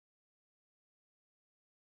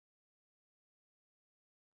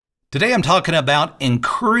Today I'm talking about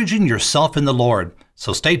encouraging yourself in the Lord.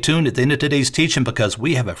 So stay tuned at the end of today's teaching because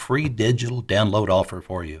we have a free digital download offer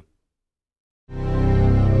for you.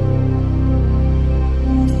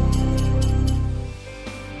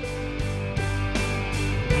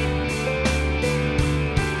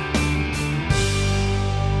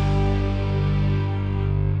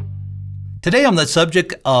 Today on the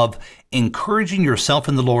subject of encouraging yourself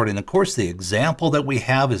in the Lord. And of course, the example that we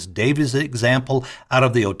have is David's example out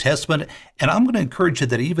of the Old Testament. And I'm going to encourage you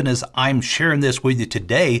that even as I'm sharing this with you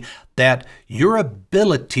today, that your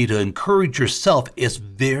ability to encourage yourself is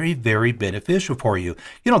very, very beneficial for you.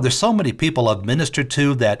 You know, there's so many people I've ministered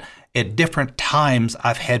to that at different times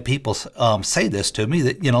I've had people say this to me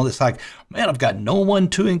that, it's like, man, I've got no one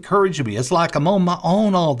to encourage me. It's like I'm on my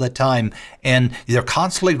own all the time. And they're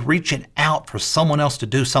constantly reaching out for someone else to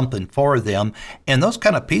do something for them. And those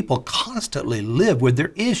kind of people constantly live with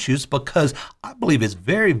their issues because I believe it's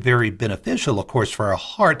very, very beneficial, of course, for our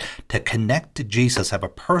heart to connect to Jesus, have a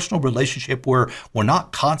personal relationship where we're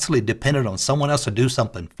not constantly dependent on someone else to do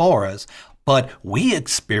something for us, but we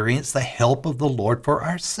experience the help of the Lord for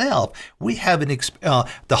ourselves. We have the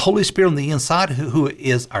Holy Spirit on the inside who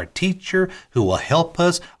is our teacher, who will help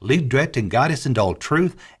us, lead, direct, and guide us into all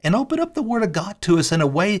truth, and open up the Word of God to us in a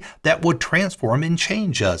way that would transform and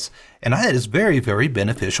change us. And that is very, very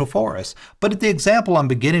beneficial for us. But the example I'm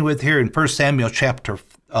beginning with here in 1 Samuel chapter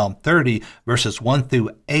 30, verses 1 through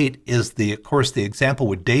 8 is, of course, the example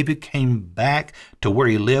where David came back to where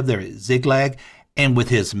he lived there at Ziklag and with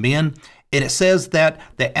his men. And it says that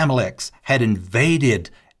the Amalekites had invaded,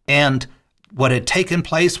 and what had taken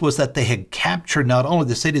place was that they had captured not only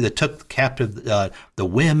the city, they took captive the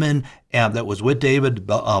women that was with David,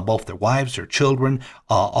 both their wives, their children,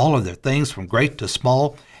 all of their things from great to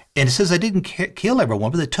small. And it says they didn't kill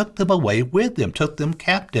everyone, but they took them away with them, took them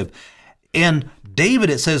captive. And David,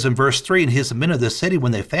 it says in verse 3, and his men of the city,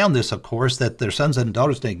 when they found this, of course, that their sons and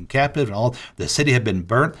daughters taken captive and all the city had been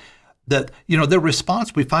burnt, that, their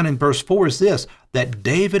response we find in verse 4 is this, that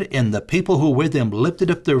David and the people who were with him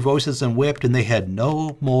lifted up their voices and wept, and they had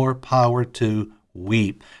no more power to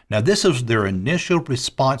weep. Now, this is their initial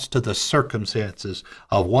response to the circumstances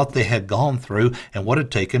of what they had gone through and what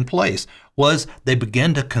had taken place, was they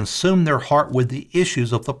began to consume their heart with the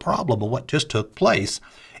issues of the problem of what just took place.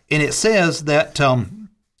 And it says that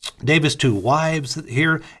David's two wives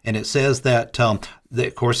here, and it says that they,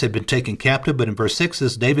 of course, had been taken captive, but in verse 6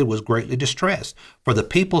 says, David was greatly distressed, for the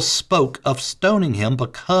people spoke of stoning him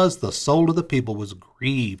because the soul of the people was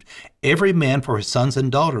grieved, every man for his sons and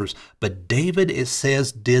daughters. But David, it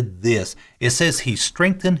says, did this. It says he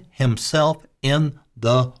strengthened himself in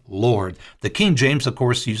the Lord. The King James, of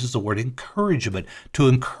course, uses the word encouragement. To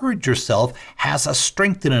encourage yourself has a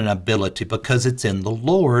strengthening ability because it's in the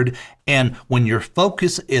Lord. And when your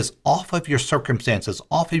focus is off of your circumstances,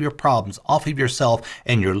 off of your problems, off of yourself,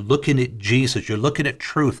 and you're looking at Jesus, you're looking at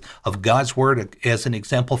truth of God's Word as an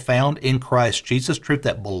example found in Christ Jesus, truth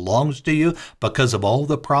that belongs to you because of all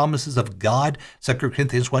the promises of God. 2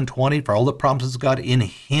 Corinthians 1:20, for all the promises of God in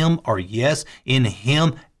Him are yes, in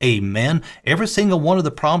Him amen. Every single one of the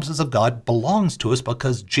promises of God belongs to us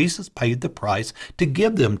because Jesus paid the price to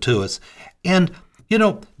give them to us. And,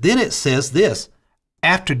 then it says this,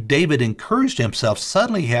 after David encouraged himself,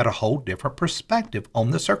 suddenly he had a whole different perspective on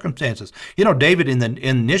the circumstances. David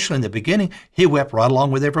initially in the beginning, he wept right along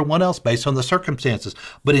with everyone else based on the circumstances.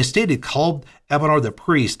 But instead he called Abner the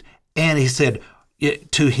priest and he said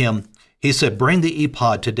to him, he said, bring the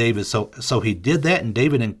ephod to David. So he did that, and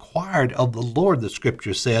David inquired of the Lord, the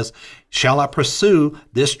scripture says, shall I pursue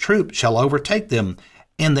this troop? Shall I overtake them?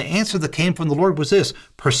 And the answer that came from the Lord was this,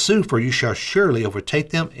 pursue, for you shall surely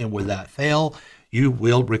overtake them, and without fail you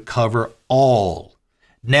will recover all.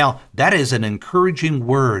 Now, that is an encouraging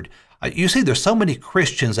word. You see, there's so many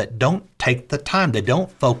Christians that don't take the time. They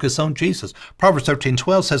don't focus on Jesus. Proverbs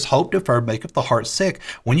 13:12 says, hope deferred maketh the heart sick.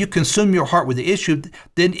 When you consume your heart with the issue,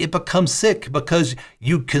 then it becomes sick because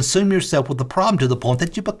you consume yourself with the problem to the point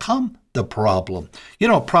that you become the problem.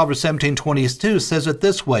 Proverbs 17:22 says it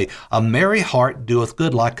this way, a merry heart doeth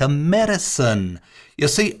good like a medicine. You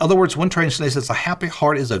see, in other words, one translation says a happy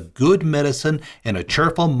heart is a good medicine and a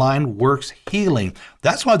cheerful mind works healing.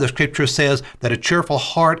 That's why the scripture says that a cheerful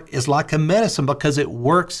heart is like a medicine because it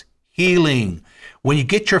works healing. When you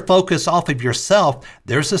get your focus off of yourself,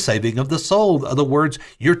 there's a saving of the soul. In other words,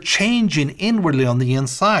 you're changing inwardly on the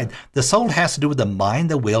inside. The soul has to do with the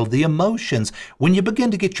mind, the will, the emotions. When you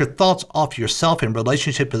begin to get your thoughts off yourself in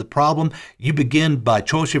relationship to the problem, you begin by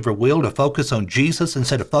choice of your will to focus on Jesus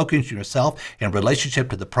instead of focusing yourself in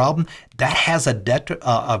relationship to the problem. That has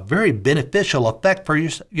a very beneficial effect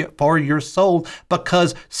for your soul,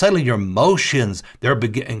 because suddenly your emotions,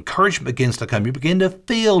 encouragement begins to come. You begin to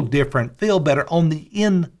feel different, feel better on the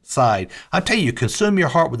inside. I tell you consume your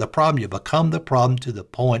heart with the problem, you become the problem to the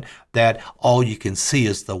point that all you can see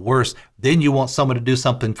is the worst. Then you want someone to do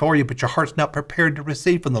something for you, but your heart's not prepared to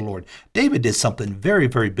receive from the Lord. David did something very,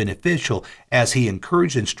 very beneficial as he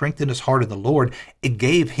encouraged and strengthened his heart in the Lord. It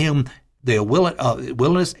gave him the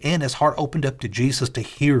willingness, and his heart opened up to Jesus to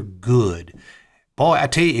hear good. Boy, I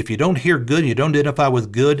tell you, if you don't hear good, you don't identify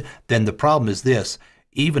with good, then the problem is this.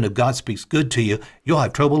 Even if God speaks good to you, you'll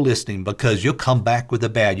have trouble listening, because you'll come back with the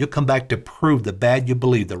bad. You'll come back to prove the bad you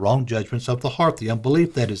believe, the wrong judgments of the heart, the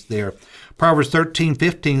unbelief that is there. Proverbs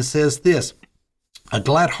 13:15 says this, a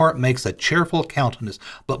glad heart makes a cheerful countenance,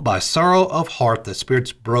 but by sorrow of heart the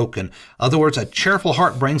spirit's broken. In other words, a cheerful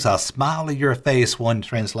heart brings a smile to your face, one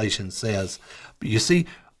translation says. You see,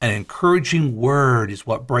 an encouraging word is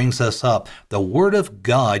what brings us up. The Word of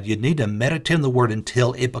God, you need to meditate on the Word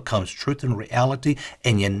until it becomes truth and reality,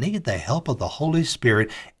 and you need the help of the Holy Spirit,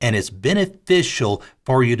 and it's beneficial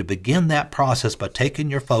for you to begin that process by taking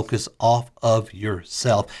your focus off of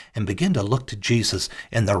yourself and begin to look to Jesus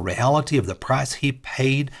and the reality of the price He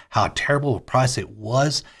paid, how terrible a price it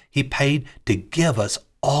was He paid to give us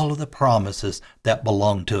all of the promises that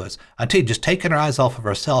belong to us. I tell you, just taking our eyes off of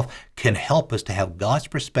ourselves can help us to have God's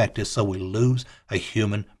perspective so we lose a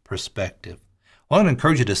human perspective. Well, I'm going to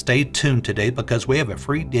encourage you to stay tuned today, because we have a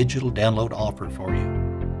free digital download offer for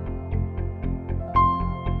you.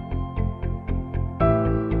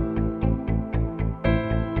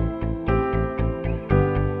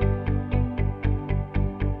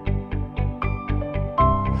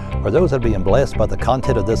 For those that are being blessed by the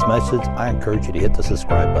content of this message, I encourage you to hit the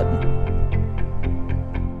subscribe button.